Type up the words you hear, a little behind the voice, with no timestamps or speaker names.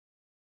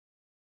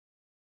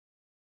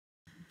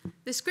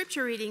The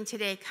scripture reading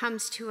today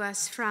comes to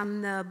us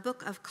from the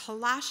book of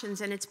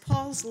Colossians, and it's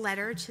Paul's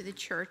letter to the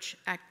church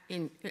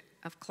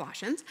of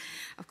Colossians,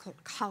 of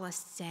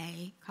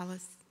Colossae.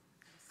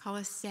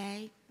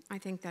 I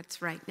think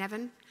that's right,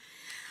 Nevin.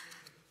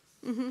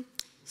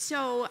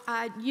 So,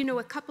 a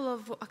couple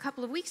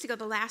of weeks ago,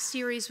 the last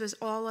series was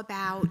all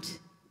about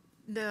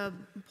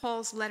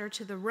Paul's letter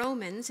to the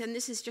Romans, and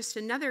this is just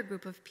another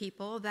group of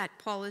people that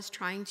Paul is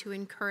trying to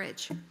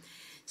encourage.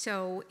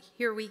 So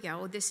here we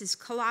go. This is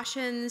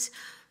Colossians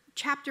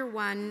chapter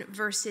 1,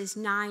 verses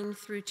 9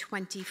 through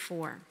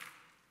 24.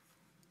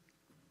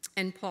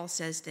 And Paul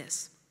says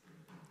this: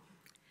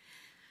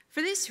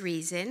 "For this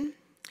reason,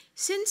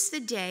 since the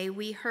day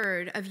we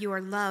heard of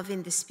your love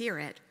in the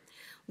Spirit,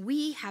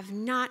 we have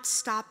not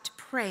stopped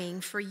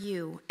praying for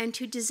you and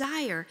to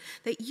desire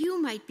that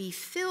you might be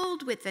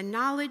filled with the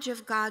knowledge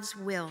of God's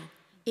will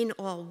in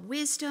all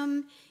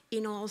wisdom,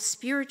 in all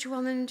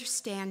spiritual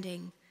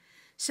understanding,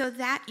 so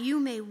that you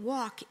may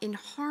walk in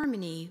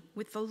harmony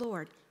with the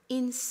Lord,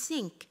 in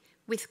sync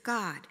with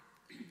God,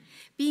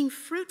 being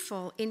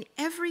fruitful in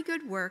every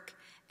good work,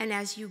 and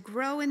as you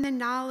grow in the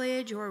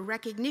knowledge or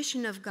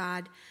recognition of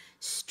God,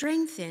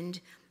 strengthened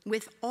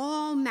with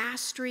all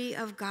mastery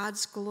of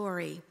God's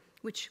glory,"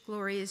 which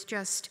glory is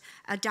just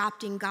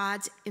adopting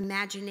God's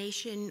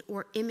imagination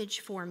or image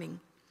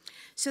forming,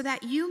 "so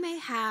that you may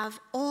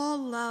have all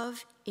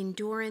love,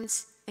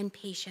 endurance, and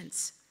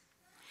patience,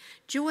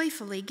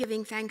 joyfully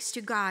giving thanks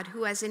to God,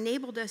 who has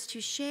enabled us to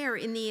share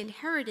in the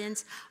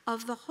inheritance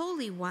of the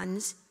holy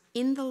ones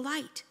in the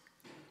light.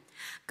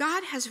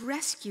 God has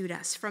rescued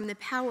us from the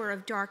power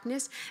of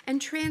darkness and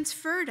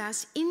transferred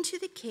us into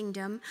the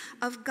kingdom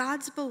of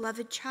God's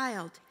beloved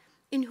child,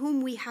 in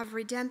whom we have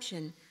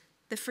redemption,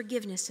 the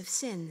forgiveness of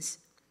sins,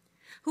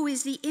 who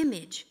is the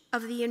image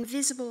of the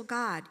invisible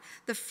God,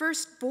 the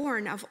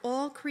firstborn of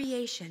all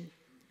creation.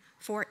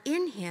 For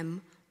in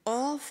him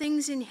all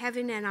things in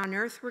heaven and on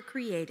earth were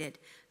created,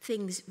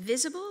 things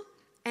visible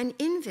and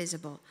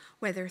invisible,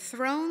 whether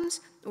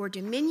thrones or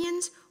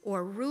dominions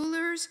or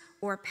rulers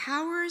or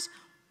powers,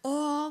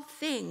 all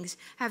things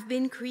have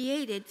been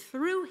created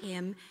through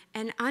him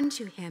and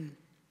unto him.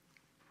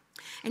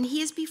 And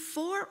he is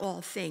before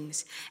all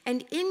things,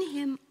 and in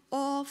him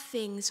all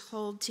things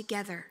hold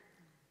together.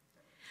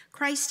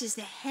 Christ is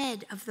the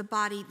head of the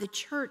body, the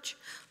church,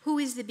 who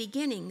is the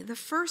beginning, the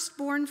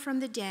firstborn from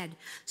the dead,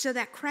 so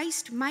that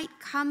Christ might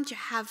come to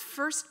have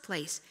first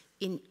place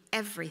in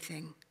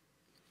everything.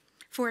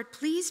 For it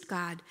pleased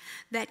God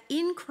that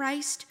in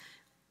Christ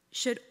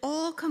should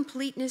all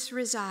completeness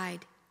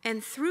reside,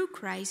 and through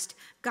Christ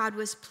God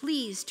was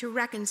pleased to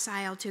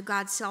reconcile to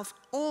God's self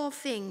all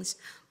things,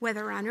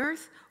 whether on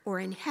earth or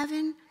in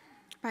heaven,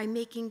 by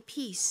making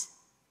peace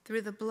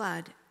through the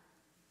blood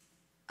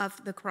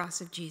of the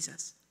cross of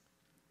Jesus.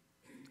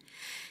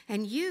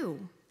 And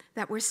you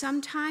that were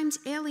sometimes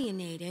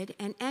alienated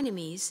and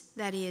enemies,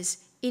 that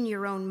is, in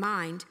your own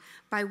mind,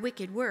 by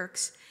wicked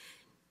works,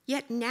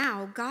 yet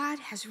now God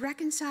has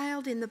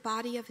reconciled in the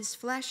body of his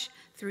flesh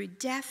through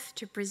death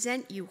to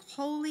present you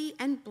holy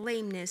and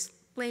blameless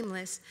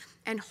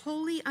and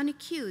wholly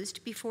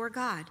unaccused before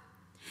God.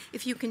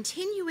 If you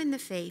continue in the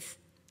faith,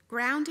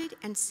 grounded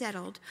and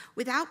settled,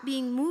 without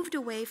being moved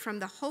away from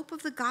the hope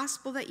of the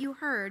gospel that you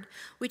heard,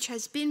 which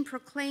has been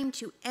proclaimed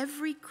to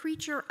every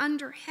creature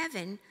under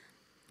heaven."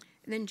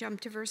 And then jump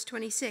to verse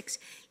 26.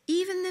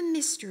 "Even the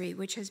mystery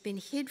which has been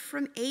hid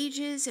from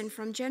ages and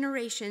from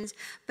generations,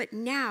 but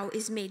now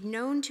is made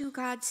known to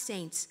God's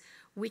saints,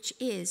 which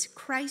is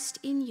Christ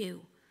in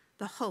you,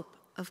 the hope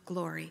of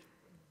glory."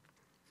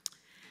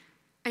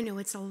 I know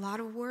it's a lot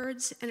of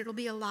words, and it'll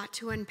be a lot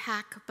to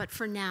unpack, but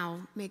for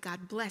now, may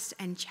God bless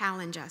and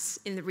challenge us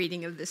in the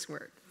reading of this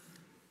word.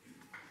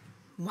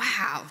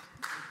 Wow.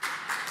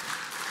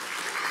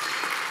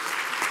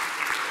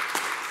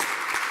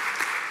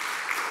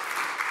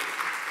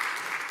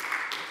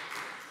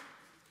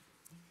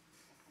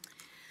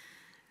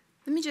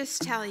 Let me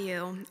just tell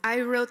you, I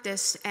wrote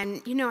this,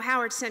 and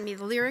Howard sent me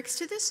the lyrics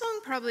to this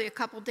song probably a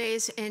couple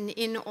days, and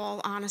in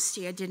all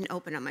honesty, I didn't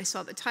open them. I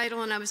saw the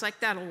title, and I was like,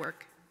 that'll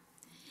work.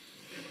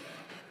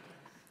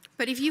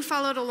 But if you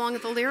followed along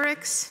with the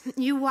lyrics,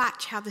 you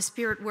watch how the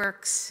Spirit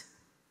works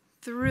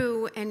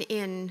through and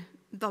in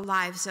the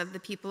lives of the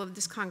people of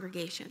this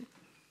congregation.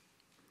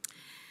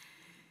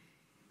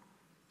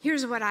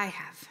 Here's what I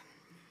have.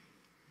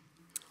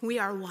 We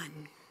are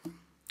one.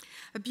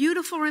 A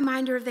beautiful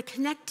reminder of the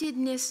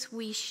connectedness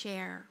we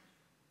share,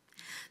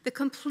 the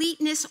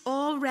completeness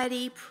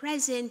already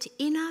present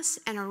in us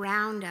and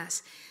around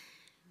us.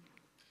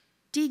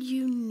 Did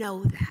you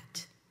know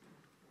that?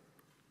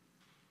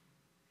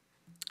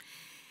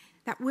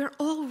 That we're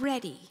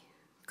already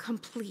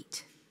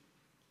complete.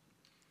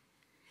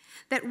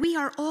 That we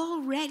are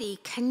already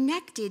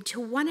connected to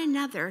one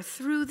another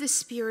through the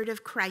Spirit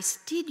of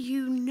Christ. Did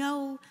you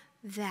know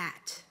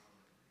that?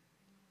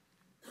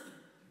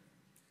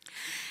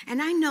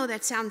 And I know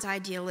that sounds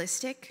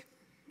idealistic.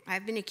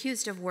 I've been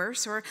accused of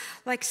worse, or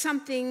like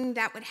something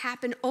that would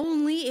happen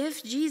only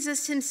if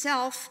Jesus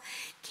himself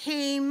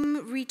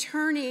came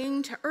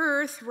returning to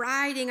earth,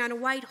 riding on a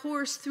white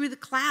horse through the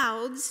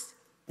clouds.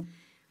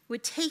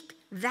 Would take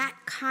that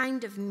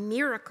kind of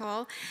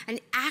miracle, an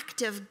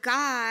act of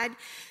God.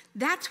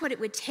 That's what it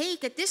would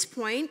take at this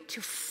point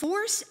to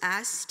force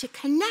us to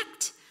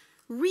connect,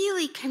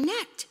 really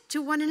connect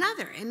to one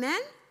another. Amen?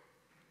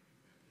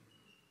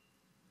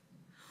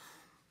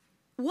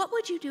 What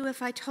would you do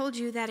if I told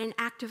you that an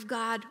act of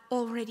God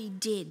already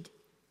did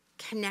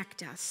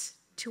connect us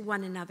to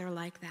one another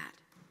like that?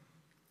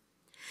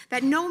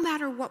 That no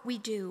matter what we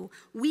do,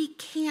 we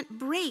can't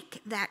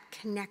break that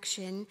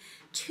connection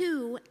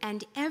to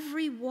and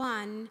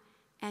everyone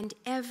and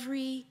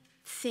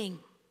everything.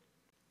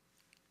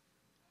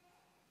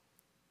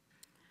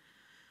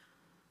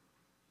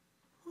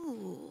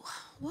 Ooh,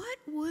 what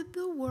would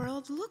the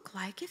world look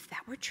like if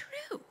that were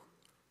true?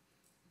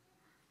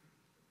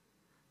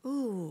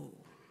 Ooh,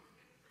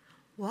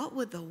 what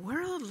would the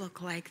world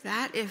look like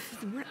that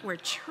if it were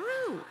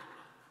true?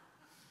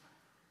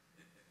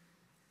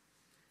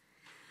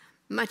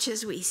 Much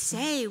as we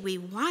say we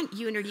want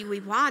unity, we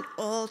want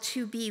all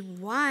to be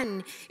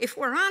one, if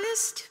we're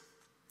honest,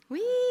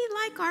 we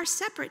like our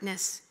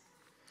separateness.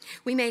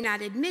 We may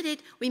not admit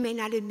it, we may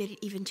not admit it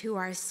even to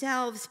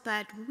ourselves,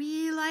 but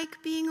we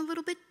like being a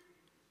little bit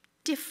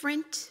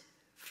different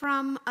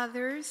from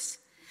others.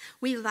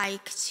 We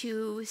like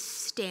to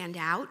stand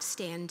out,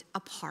 stand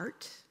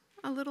apart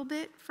a little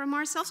bit from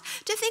ourselves,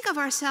 to think of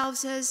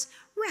ourselves as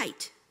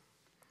right,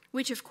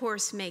 which of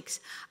course makes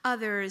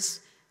others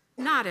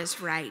not as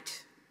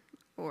right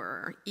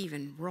or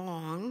even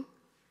wrong.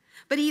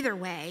 But either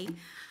way,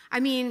 I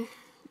mean,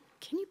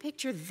 can you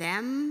picture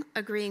them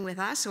agreeing with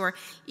us, or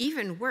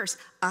even worse,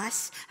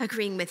 us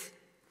agreeing with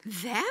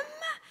them?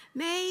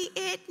 May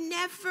it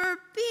never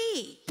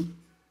be.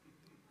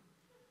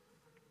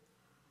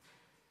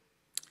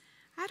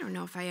 I don't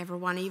know if I ever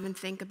want to even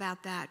think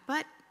about that,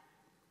 but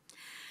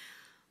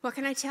what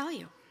can I tell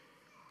you?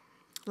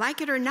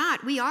 Like it or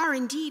not, we are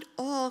indeed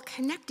all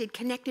connected,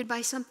 connected by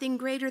something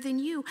greater than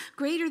you,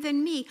 greater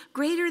than me,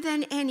 greater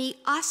than any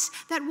us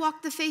that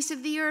walked the face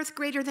of the earth,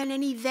 greater than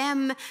any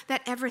them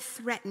that ever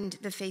threatened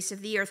the face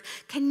of the earth.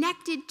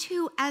 Connected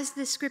to, as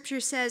the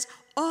scripture says,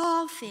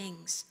 all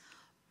things,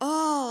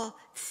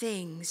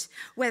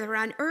 whether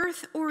on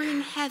earth or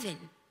in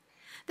heaven.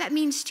 That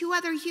means to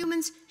other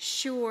humans,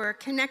 sure,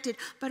 connected,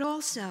 but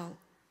also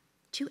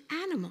to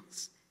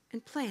animals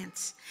and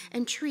plants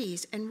and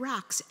trees and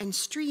rocks and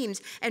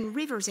streams and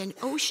rivers and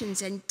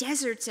oceans and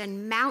deserts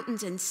and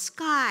mountains and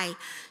sky,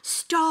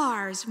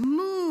 stars,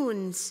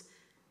 moons,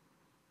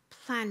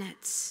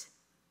 planets,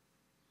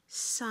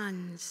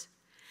 suns,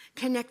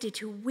 connected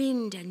to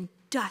wind and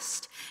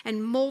dust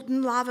and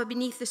molten lava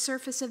beneath the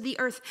surface of the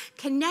earth,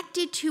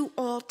 connected to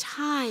all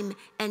time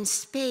and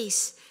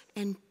space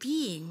and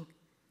being,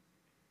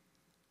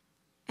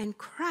 and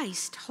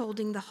Christ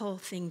holding the whole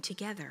thing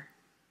together.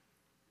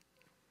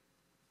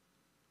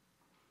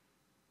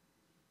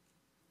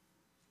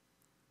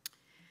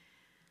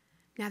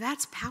 Now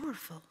that's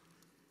powerful.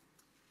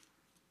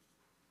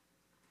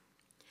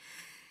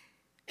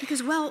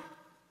 Because, well,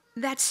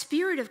 that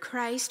spirit of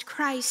Christ,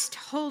 Christ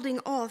holding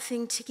all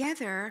things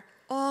together,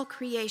 all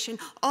creation,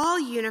 all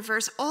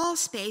universe, all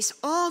space,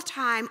 all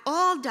time,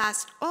 all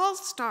dust, all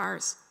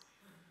stars,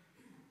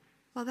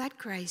 well, that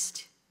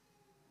Christ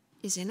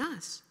is in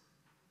us.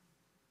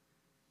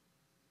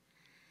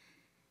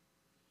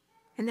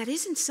 And that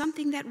isn't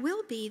something that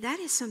will be, that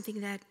is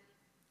something that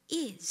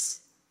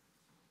is.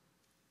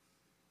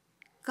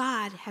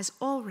 God has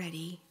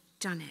already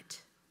done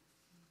it.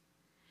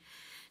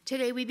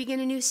 Today we begin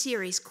a new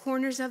series,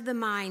 Corners of the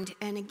Mind.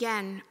 And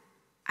again,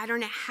 I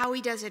don't know how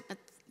he does it, but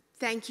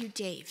thank you,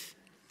 Dave.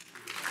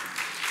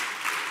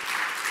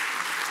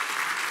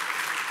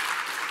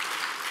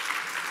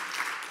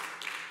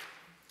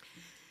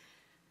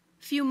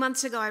 A few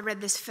months ago, I read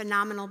this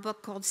phenomenal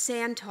book called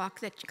Sand Talk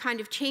that kind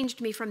of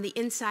changed me from the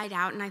inside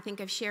out, and I think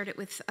I've shared it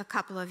with a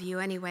couple of you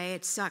anyway.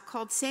 It's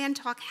called Sand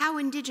Talk, How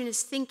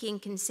Indigenous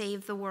Thinking Can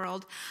Save the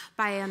World,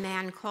 by a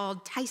man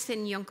called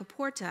Tyson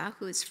Yunkaporta,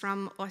 who is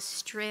from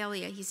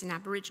Australia. He's an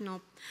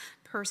Aboriginal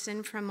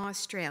person from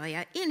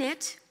Australia. In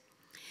it,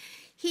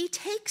 he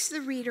takes the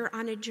reader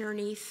on a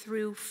journey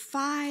through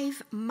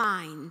 5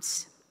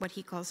 minds, what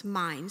he calls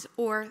minds,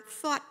 or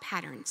thought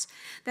patterns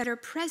that are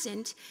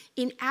present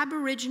in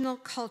Aboriginal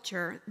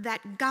culture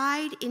that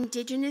guide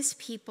Indigenous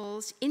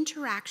peoples'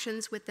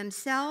 interactions with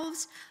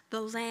themselves,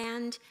 the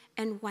land,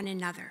 and one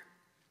another.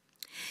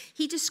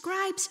 He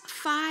describes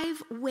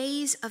 5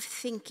 ways of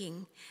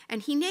thinking,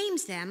 and he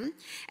names them,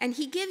 and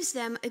he gives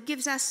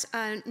us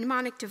a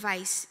mnemonic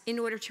device in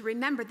order to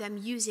remember them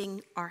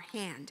using our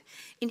hand.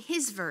 In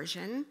his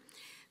version,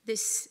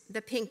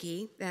 the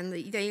pinky, then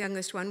the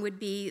youngest one, would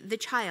be the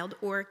child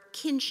or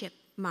kinship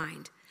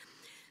mind.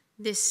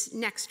 This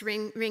next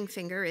ring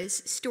finger is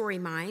story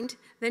mind.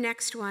 The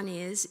next one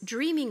is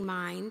dreaming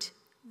mind.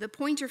 The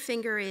pointer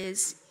finger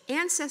is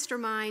ancestor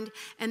mind.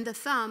 And the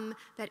thumb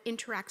that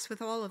interacts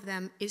with all of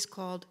them is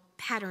called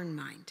pattern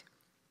mind.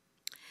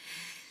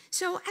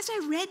 So as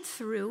I read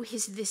through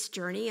this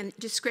journey and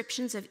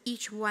descriptions of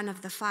each one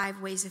of the 5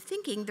 ways of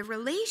thinking, the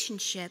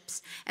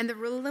relationships and the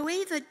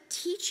way the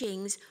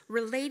teachings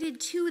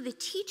related to the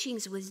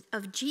teachings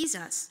of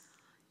Jesus,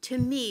 to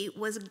me,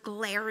 was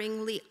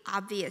glaringly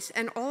obvious.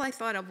 And all I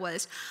thought of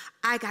was,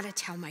 I got to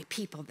tell my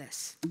people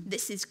this.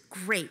 This is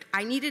great.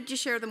 I needed to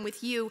share them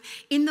with you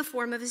in the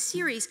form of a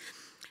series.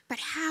 But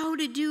how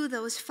to do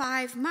those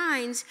 5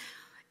 minds,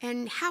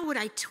 and how would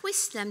I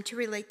twist them to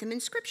relate them in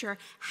Scripture?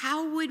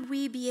 How would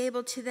we be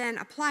able to then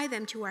apply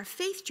them to our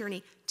faith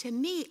journey? To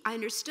me, I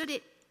understood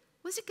it.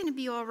 Was it going to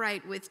be all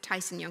right with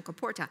Tyson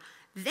Yunkaporta?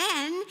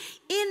 Then,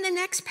 in the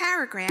next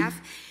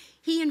paragraph,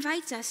 he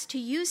invites us to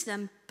use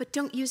them, but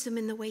don't use them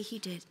in the way he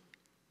did.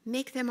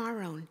 Make them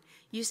our own.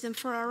 Use them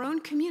for our own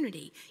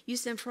community.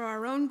 Use them for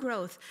our own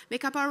growth.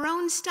 Make up our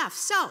own stuff.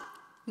 So,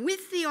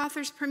 with the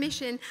author's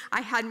permission,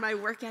 I had my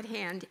work at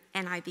hand,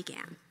 and I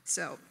began.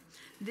 So,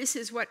 this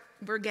is what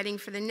we're getting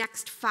for the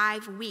next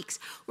 5 weeks.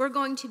 We're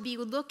going to be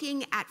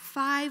looking at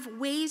 5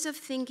 ways of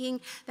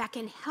thinking that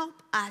can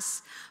help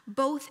us,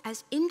 both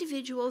as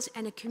individuals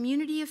and a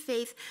community of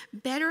faith,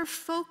 better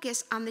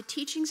focus on the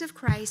teachings of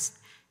Christ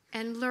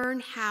and learn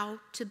how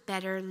to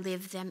better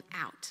live them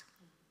out.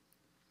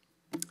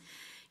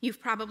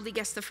 You've probably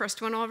guessed the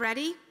first one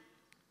already.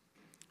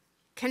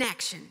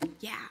 Connection,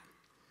 yeah.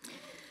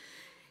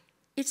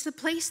 It's the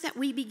place that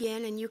we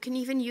begin, and you can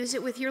even use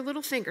it with your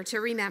little finger to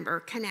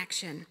remember,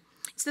 connection.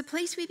 It's the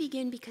place we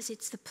begin because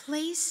it's the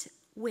place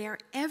where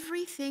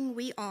everything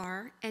we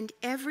are and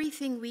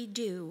everything we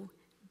do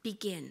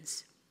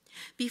begins.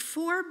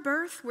 Before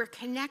birth, we're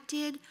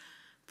connected,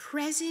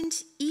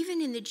 present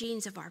even in the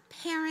genes of our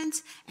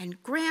parents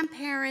and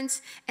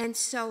grandparents and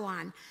so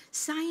on.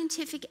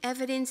 Scientific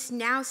evidence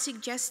now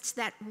suggests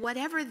that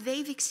whatever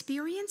they've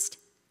experienced,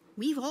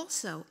 we've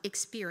also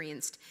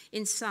experienced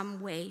in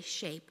some way,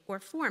 shape, or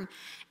form.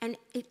 And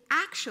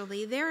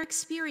their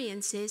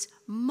experiences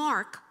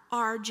mark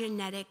our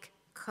genetic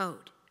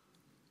code.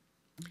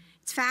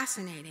 It's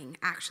fascinating,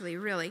 actually,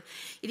 really.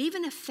 It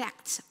even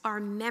affects our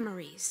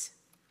memories.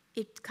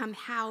 It's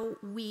how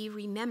we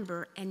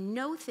remember and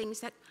know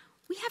things that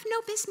we have no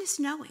business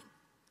knowing.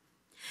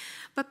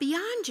 But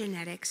beyond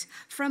genetics,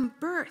 from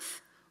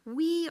birth,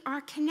 we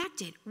are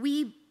connected.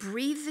 We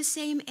breathe the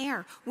same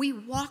air. We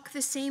walk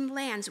the same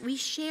lands. We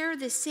share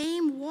the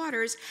same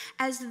waters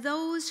as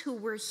those who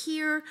were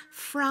here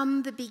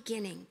from the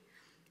beginning.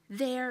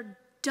 Their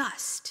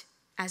dust,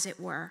 as it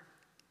were.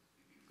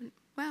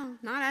 Well,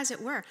 not as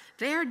it were.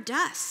 Their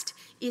dust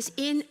is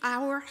in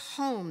our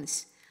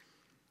homes.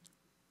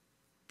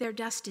 Their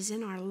dust is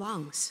in our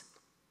lungs.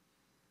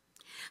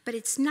 But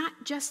it's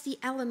not just the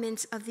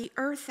elements of the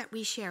earth that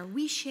we share.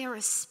 We share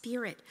a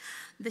spirit,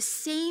 the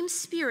same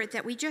spirit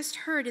that we just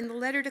heard in the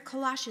letter to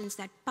Colossians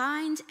that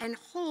binds and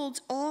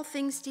holds all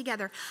things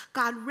together.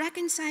 God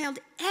reconciled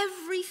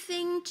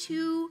everything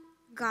to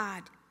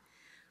God.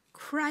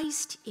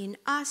 Christ in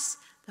us,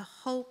 the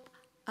hope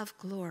of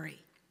glory.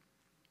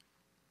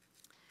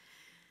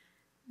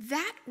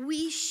 That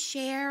we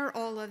share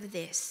all of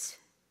this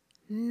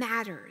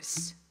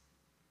matters.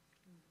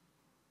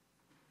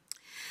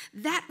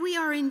 That we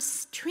are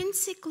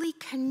intrinsically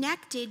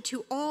connected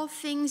to all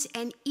things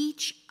and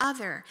each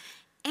other.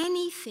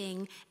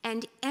 Anything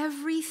and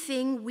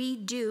everything we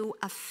do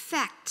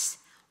affects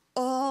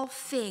all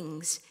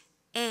things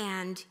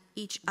and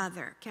each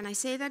other. Can I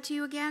say that to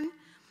you again?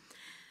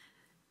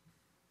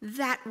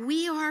 That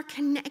we are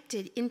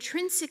connected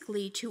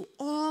intrinsically to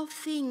all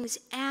things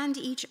and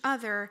each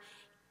other.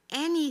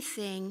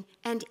 Anything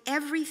and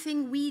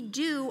everything we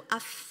do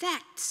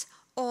affects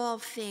all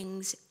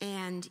things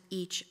and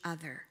each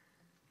other.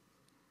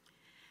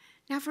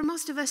 Now, for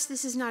most of us,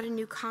 this is not a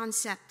new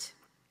concept.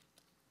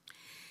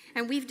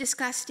 And we've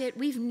discussed it.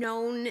 We've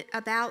known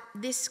about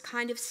this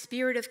kind of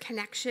spirit of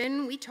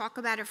connection. We talk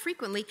about it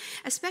frequently,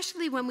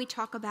 especially when we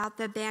talk about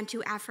the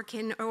Bantu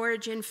African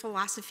origin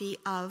philosophy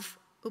of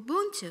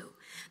Ubuntu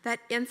that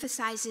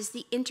emphasizes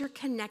the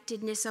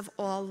interconnectedness of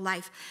all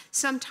life.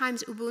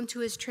 Sometimes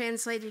Ubuntu is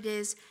translated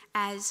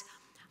as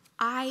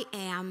I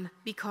am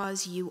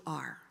because you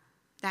are.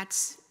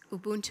 That's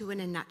Ubuntu in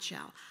a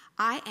nutshell.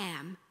 I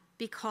am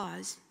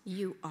because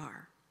you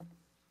are.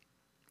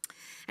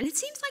 And it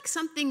seems like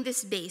something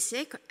this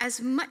basic,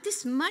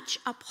 this much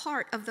a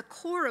part of the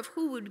core of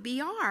who we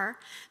are,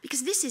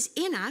 because this is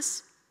in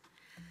us,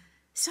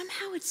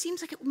 somehow it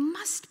seems like it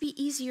must be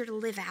easier to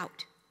live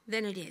out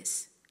than it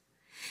is.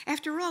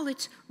 After all,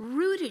 it's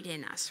rooted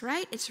in us,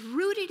 right? It's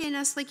rooted in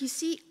us, like you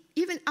see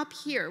even up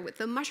here with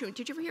the mushroom.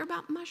 Did you ever hear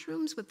about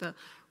mushrooms with the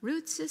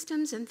root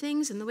systems and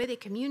things and the way they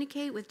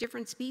communicate with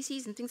different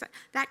species and things like that?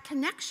 That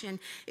connection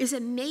is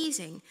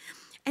amazing.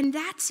 And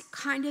that's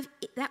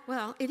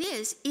it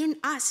is in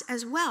us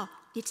as well.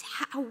 It's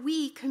how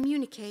we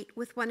communicate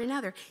with one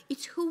another.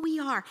 It's who we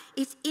are.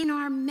 It's in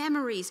our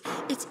memories.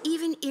 It's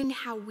even in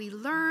how we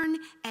learn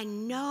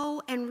and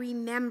know and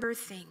remember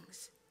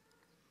things.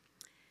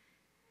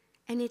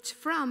 And it's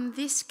from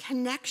this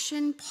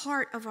connection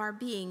part of our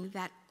being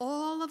that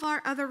all of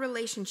our other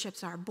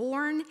relationships are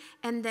born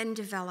and then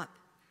develop.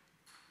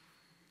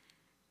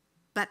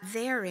 But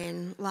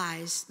therein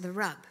lies the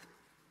rub.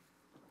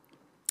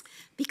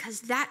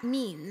 Because that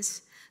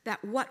means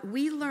that what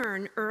we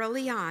learn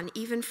early on,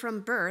 even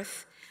from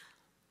birth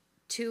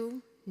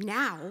to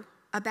now,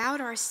 about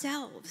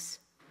ourselves,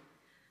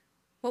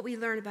 what we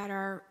learn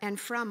about and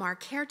from our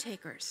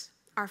caretakers,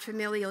 our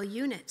familial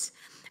units,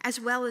 as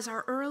well as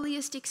our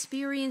earliest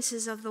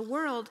experiences of the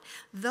world,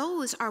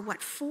 those are what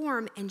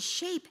form and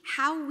shape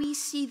how we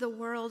see the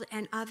world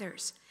and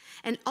others.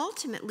 And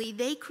ultimately,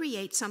 they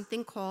create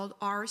something called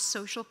our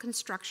social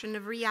construction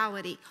of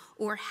reality,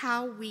 or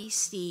how we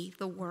see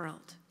the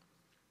world.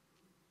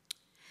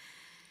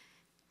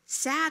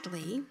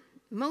 Sadly,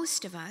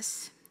 most of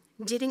us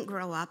didn't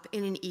grow up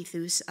in an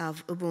ethos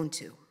of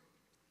Ubuntu.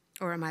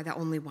 Or am I the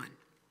only one?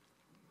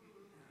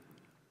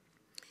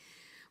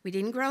 We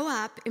didn't grow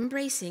up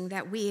embracing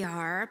that we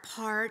are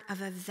part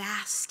of a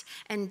vast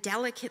and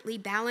delicately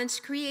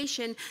balanced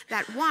creation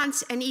that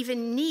wants and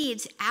even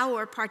needs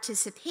our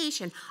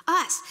participation.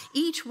 Us,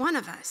 each one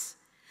of us.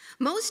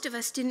 Most of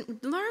us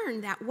didn't learn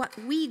that what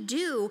we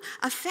do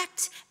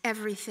affects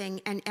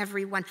everything and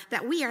everyone,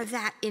 that we are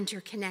that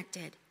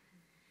interconnected.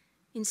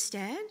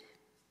 Instead,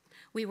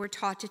 we were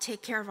taught to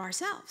take care of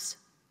ourselves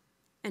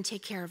and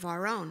take care of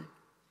our own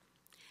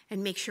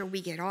and make sure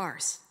we get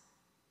ours.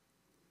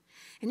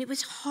 And it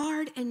was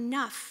hard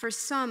enough for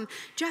some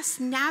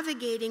just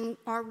navigating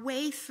our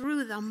way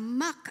through the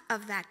muck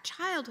of that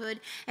childhood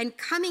and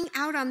coming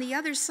out on the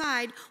other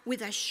side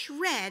with a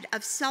shred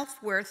of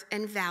self-worth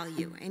and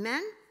value.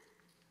 Amen?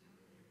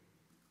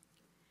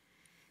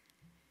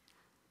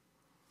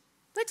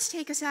 Let's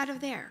take us out of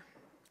there.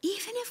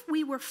 Even if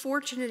we were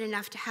fortunate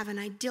enough to have an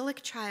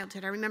idyllic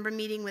childhood, I remember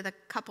meeting with a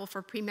couple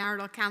for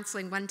premarital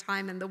counseling one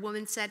time, and the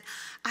woman said,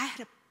 I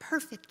had a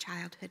perfect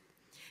childhood.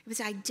 It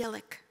was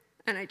idyllic.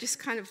 And I just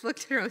kind of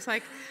looked at her, I was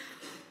like,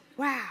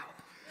 wow.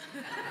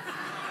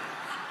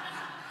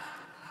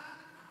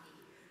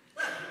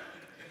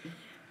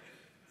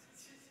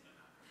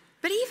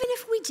 But even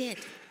if we did,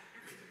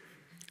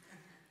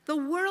 the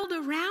world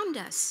around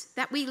us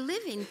that we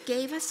live in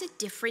gave us a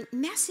different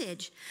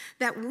message,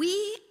 that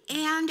we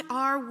and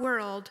our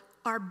world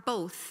are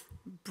both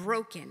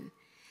broken.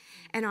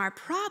 And our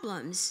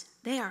problems,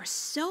 they are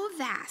so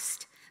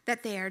vast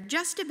that they are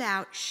just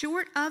about,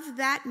 short of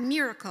that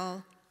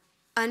miracle,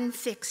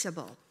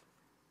 unfixable.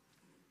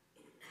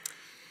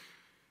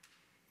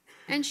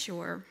 And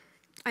sure,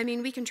 I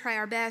mean, we can try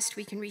our best,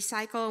 we can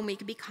recycle, and we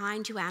can be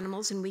kind to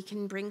animals, and we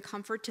can bring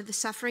comfort to the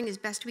suffering as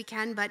best we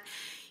can, but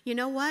you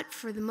know what?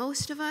 For the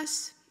most of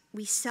us,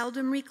 we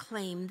seldom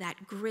reclaim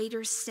that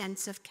greater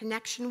sense of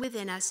connection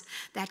within us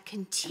that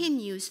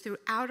continues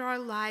throughout our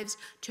lives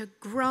to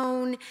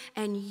groan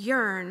and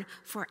yearn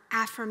for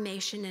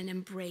affirmation and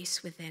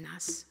embrace within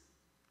us.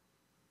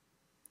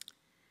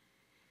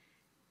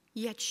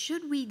 Yet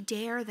should we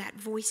dare that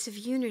voice of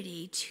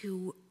unity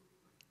to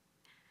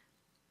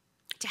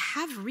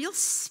have real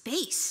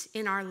space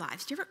in our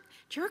lives? Do you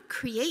ever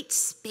create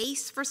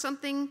space for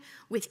something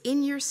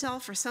within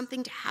yourself, or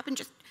something to happen?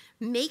 Just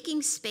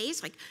making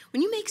space. Like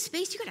when you make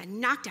space, you gotta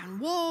knock down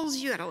walls,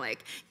 you gotta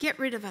get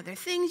rid of other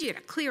things, you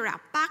gotta clear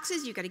out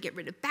boxes, you gotta get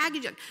rid of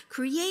baggage.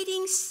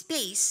 Creating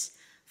space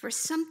for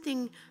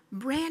something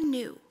brand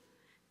new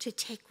to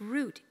take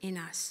root in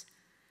us.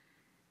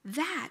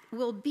 That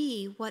will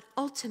be what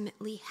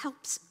ultimately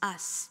helps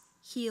us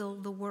heal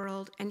the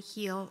world and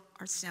heal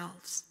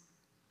ourselves.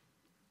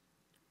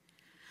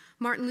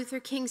 Martin Luther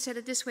King said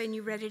it this way, and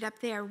you read it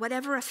up there: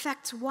 whatever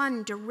affects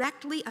one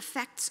directly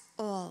affects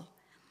all.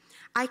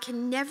 I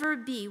can never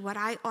be what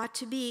I ought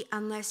to be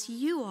unless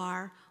you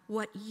are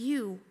what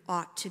you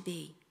ought to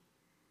be.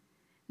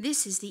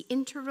 This is the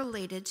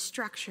interrelated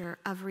structure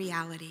of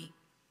reality.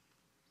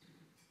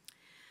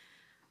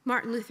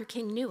 Martin Luther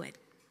King knew it.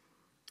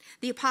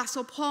 The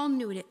Apostle Paul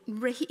knew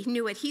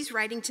it. He's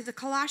writing to the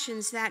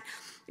Colossians that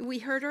we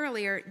heard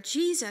earlier.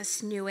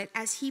 Jesus knew it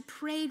as he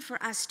prayed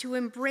for us to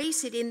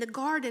embrace it in the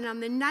garden on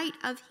the night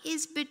of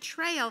his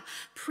betrayal.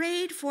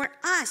 Prayed for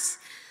us.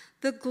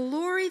 The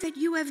glory that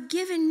you have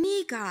given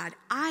me, God,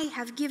 I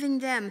have given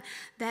them,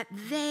 that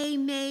they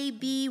may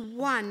be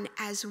one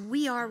as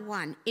we are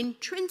one,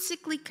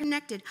 intrinsically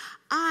connected.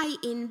 I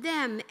in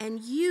them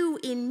and you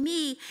in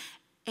me,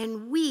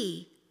 and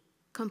we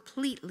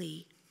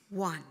completely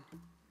one.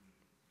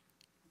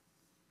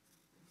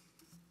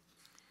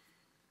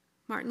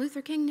 Martin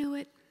Luther King knew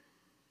it.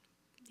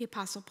 The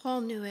Apostle Paul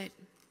knew it.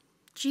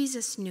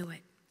 Jesus knew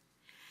it.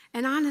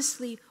 And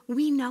honestly,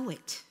 we know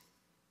it.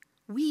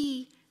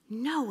 We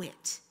know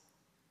it.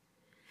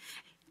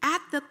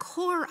 At the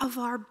core of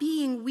our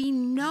being, we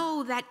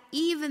know that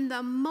even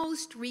the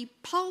most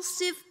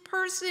repulsive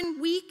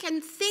person we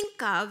can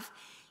think of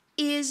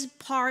is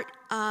part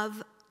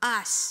of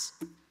us.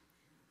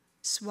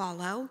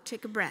 Swallow,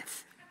 take a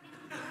breath.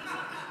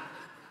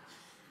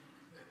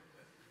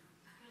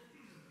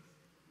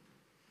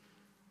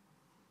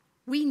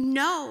 We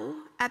know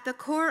at the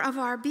core of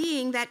our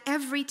being that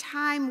every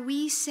time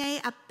we say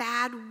a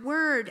bad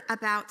word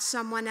about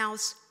someone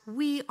else,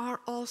 we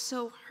are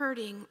also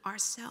hurting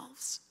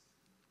ourselves.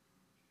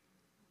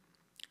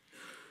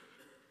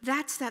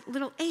 That's that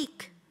little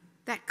ache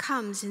that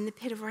comes in the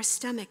pit of our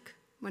stomach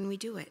when we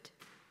do it.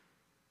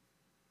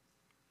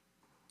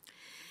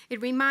 It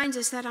reminds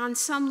us that on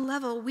some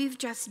level, we've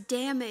just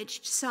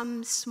damaged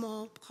some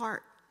small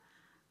part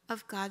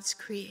of God's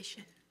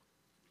creation.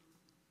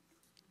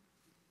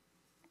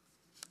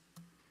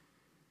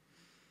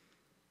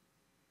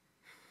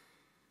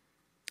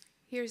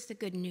 Here's the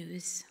good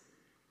news,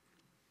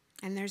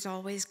 and there's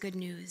always good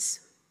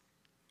news.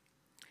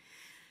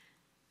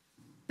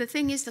 The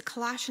thing is, the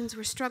Colossians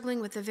were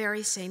struggling with the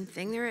very same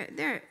thing.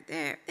 They're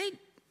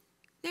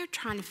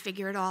trying to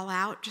figure it all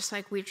out, just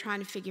like we're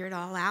trying to figure it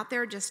all out.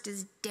 They're just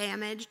as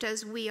damaged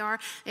as we are.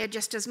 They have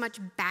just as much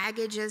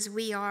baggage as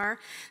we are.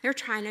 They're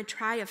trying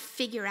to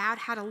figure out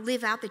how to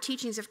live out the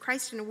teachings of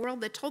Christ in a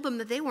world that told them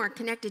that they weren't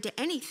connected to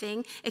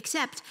anything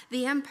except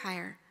the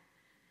empire,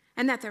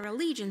 and that their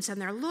allegiance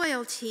and their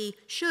loyalty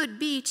should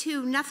be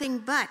to nothing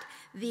but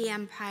the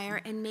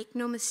empire. And make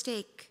no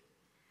mistake,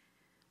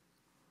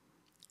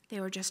 they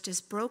were just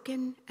as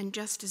broken and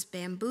just as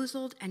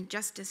bamboozled and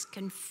just as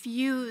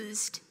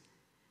confused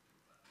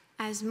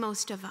as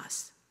most of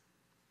us.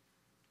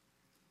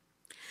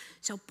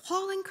 So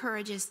Paul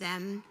encourages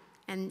them,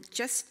 and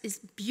just is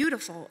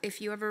beautiful if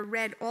you ever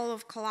read all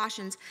of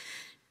Colossians,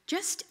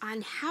 just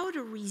on how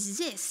to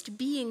resist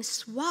being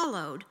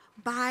swallowed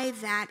by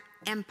that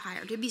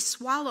empire, to be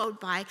swallowed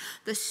by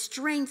the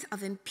strength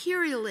of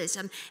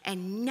imperialism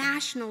and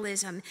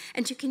nationalism,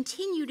 and to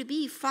continue to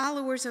be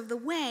followers of the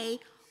way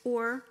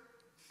or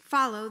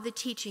follow the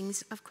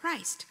teachings of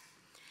Christ.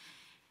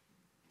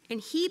 And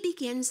he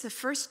begins the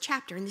first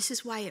chapter, and this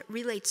is why it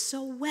relates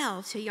so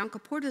well to Yom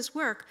Kippur's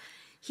work.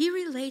 He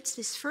relates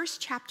this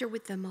first chapter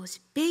with the most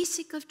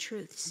basic of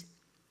truths.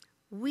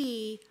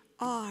 We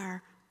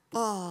are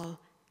all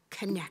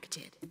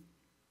connected.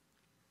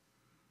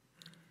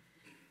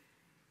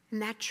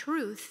 And that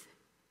truth,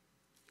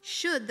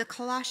 should the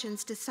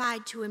Colossians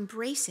decide to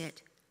embrace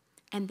it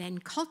and then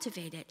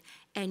cultivate it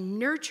and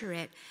nurture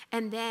it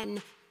and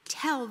then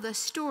tell the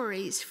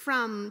stories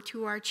from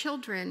to our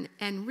children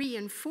and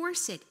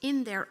reinforce it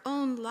in their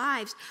own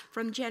lives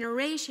from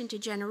generation to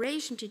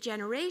generation to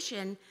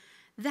generation,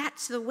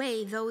 that's the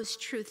way those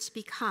truths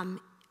become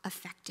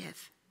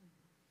effective.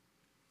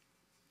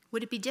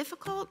 Would it be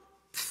difficult?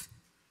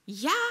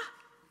 Yeah.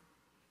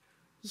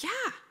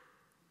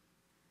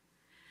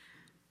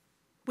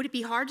 Would it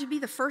be hard to be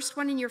the first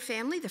one in your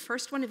family, the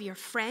first one of your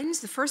friends,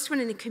 the first one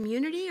in the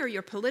community or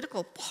your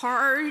political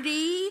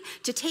party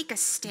to take a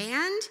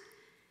stand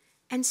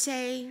and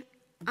say,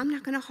 I'm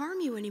not going to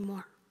harm you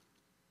anymore.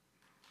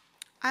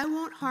 I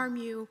won't harm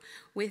you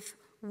with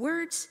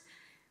words,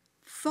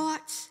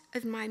 thoughts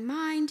of my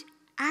mind,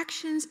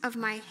 actions of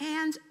my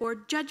hands, or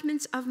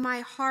judgments of my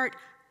heart.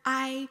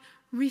 I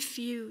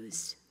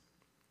refuse.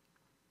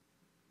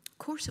 Of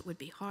course it would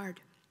be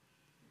hard.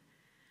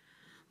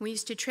 We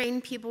used to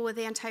train people with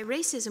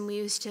anti-racism. We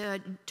used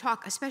to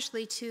talk,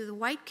 especially to the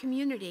white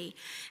community,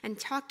 and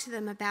talk to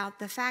them about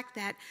the fact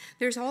that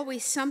there's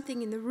always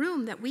something in the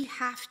room that we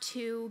have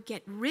to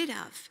get rid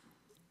of.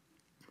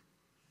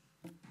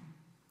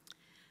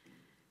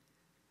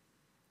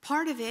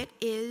 Part of it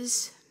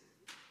is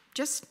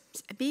just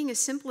being as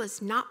simple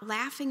as not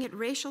laughing at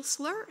racial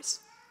slurs,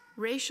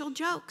 racial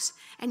jokes,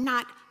 and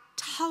not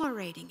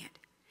tolerating it.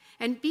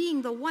 And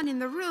being the one in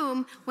the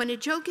room when a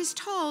joke is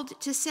told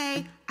to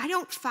say, I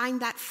don't find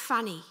that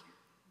funny.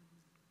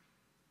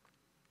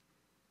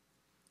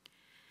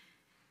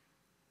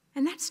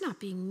 And that's not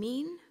being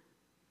mean.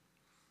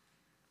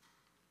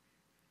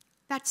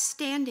 That's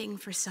standing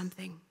for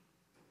something.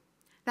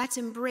 That's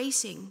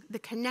embracing the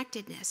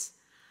connectedness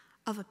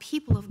of a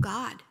people of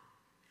God.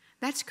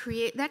 That's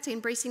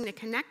embracing the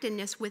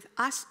connectedness with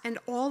us and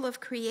all of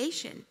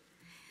creation.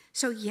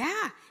 So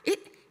yeah,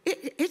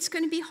 it's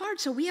going to be hard.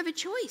 So we have a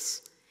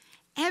choice.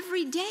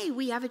 Every day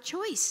we have a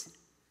choice.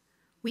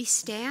 We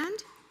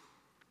stand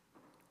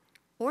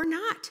or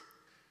not.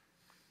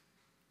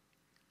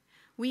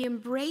 We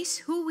embrace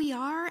who we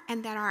are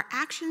and that our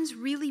actions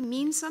really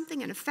mean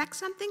something and affect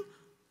something,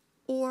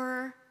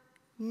 or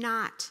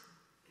not.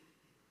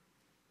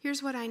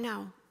 Here's what I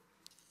know.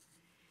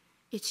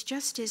 It's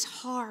just as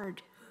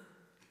hard.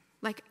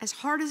 Like, as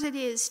hard as it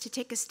is to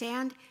take a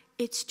stand,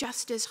 it's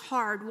just as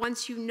hard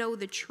once you know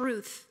the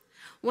truth,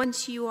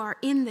 once you are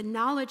in the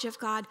knowledge of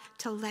God,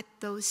 to let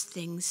those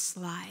things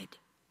slide.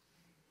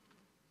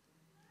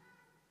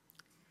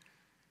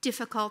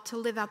 Difficult to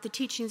live out the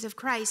teachings of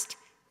Christ,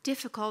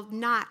 difficult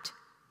not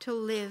to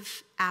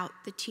live out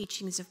the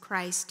teachings of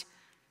Christ.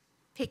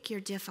 Pick your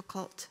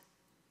difficult.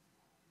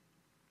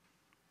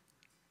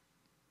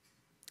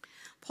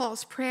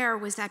 Paul's prayer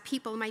was that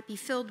people might be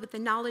filled with the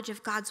knowledge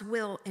of God's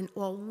will and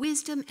all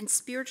wisdom and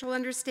spiritual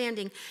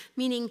understanding,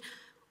 meaning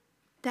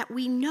that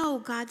we know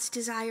God's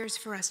desires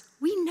for us.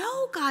 We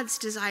know God's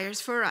desires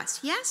for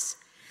us, yes?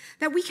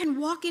 that we can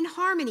walk in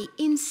harmony,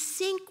 in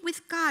sync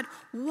with God,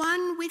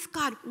 one with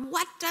God.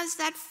 What does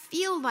that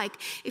feel like?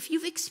 If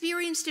you've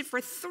experienced it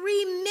for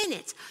 3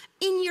 minutes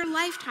in your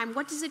lifetime,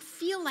 what does it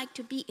feel like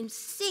to be in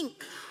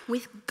sync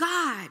with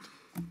God?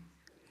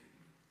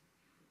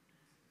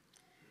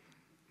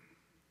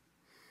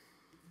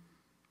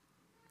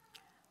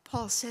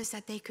 Paul says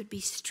that they could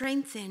be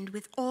strengthened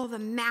with all the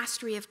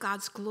mastery of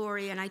God's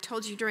glory. And I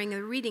told you during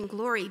the reading,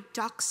 glory,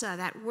 doxa,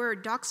 that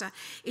word, doxa,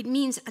 it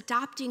means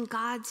adopting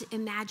God's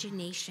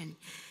imagination.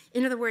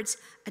 In other words,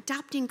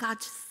 adopting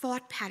God's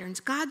thought patterns,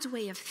 God's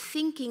way of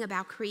thinking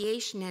about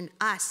creation and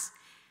us.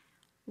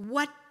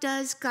 What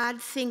does God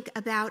think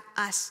about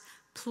us?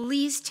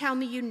 Please tell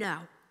me you know.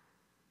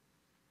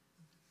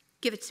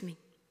 Give it to me.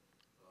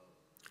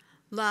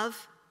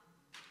 Love.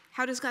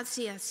 How does God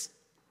see us?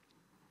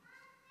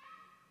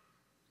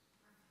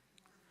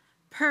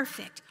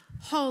 Perfect,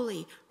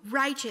 holy,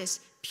 righteous,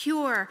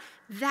 pure.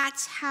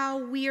 That's how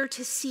we're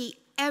to see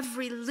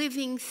every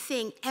living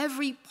thing,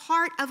 every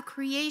part of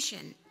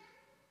creation.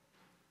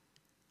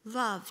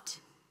 Loved,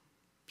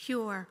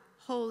 pure,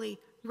 holy,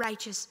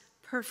 righteous,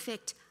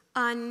 perfect,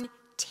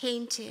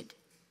 untainted.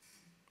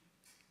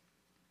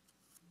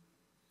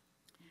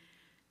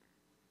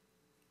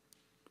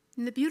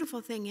 And the beautiful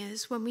thing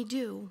is, when we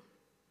do,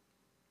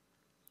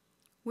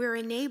 we're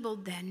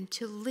enabled then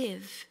to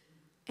live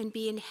and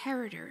be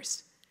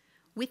inheritors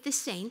with the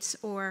saints,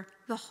 or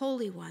the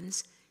holy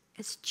ones,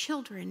 as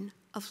children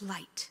of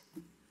light.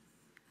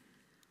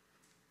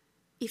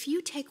 If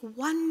you take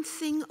one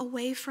thing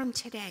away from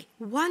today,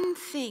 one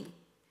thing,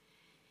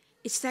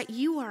 it's that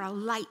you are a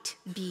light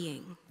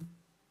being.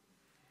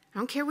 I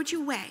don't care what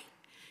you weigh.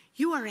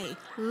 You are a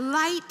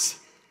light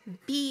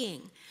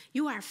being.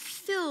 You are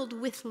filled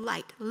with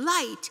light.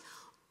 Light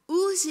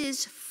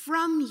oozes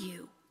from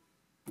you.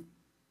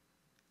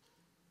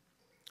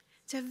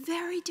 It's a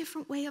very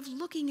different way of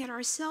looking at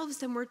ourselves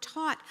than we're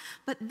taught,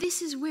 but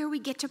this is where we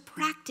get to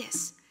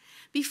practice.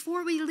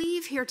 Before we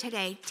leave here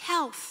today,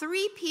 tell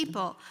 3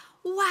 people,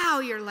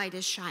 wow, your light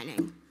is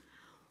shining.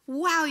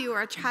 Wow, you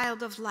are a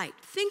child of light.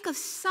 Think of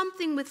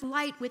something with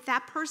light with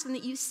that person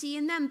that you see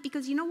in them,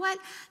 because you know what?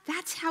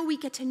 That's how we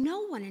get to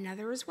know one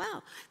another as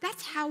well.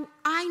 That's how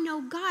I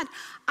know God.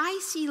 I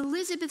see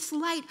Elizabeth's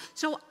light,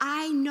 so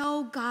I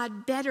know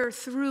God better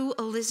through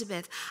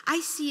Elizabeth. I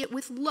see it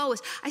with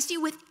Lois. I see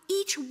it with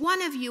each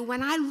one of you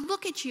when I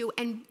look at you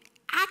and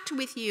act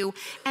with you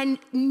and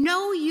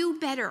know you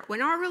better.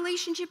 When our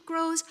relationship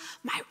grows,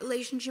 my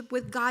relationship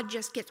with God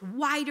just gets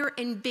wider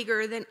and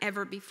bigger than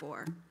ever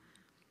before.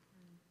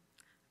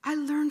 I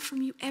learn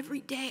from you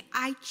every day.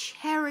 I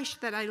cherish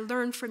that I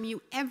learn from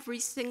you every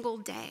single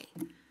day.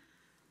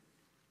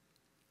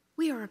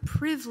 We are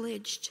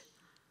privileged.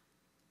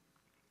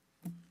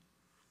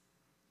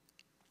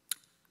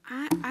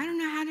 I don't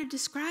know how to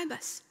describe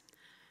us.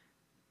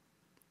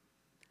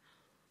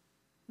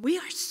 We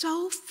are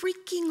so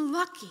freaking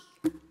lucky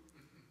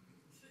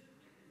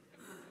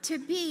to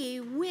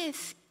be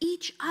with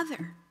each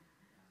other.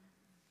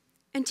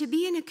 And to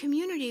be in a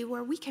community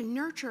where we can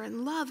nurture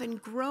and love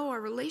and grow our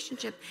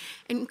relationship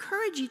and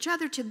encourage each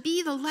other to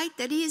be the light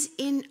that is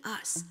in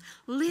us.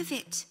 Live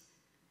it.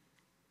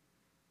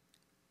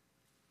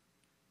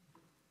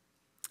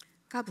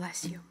 God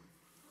bless you.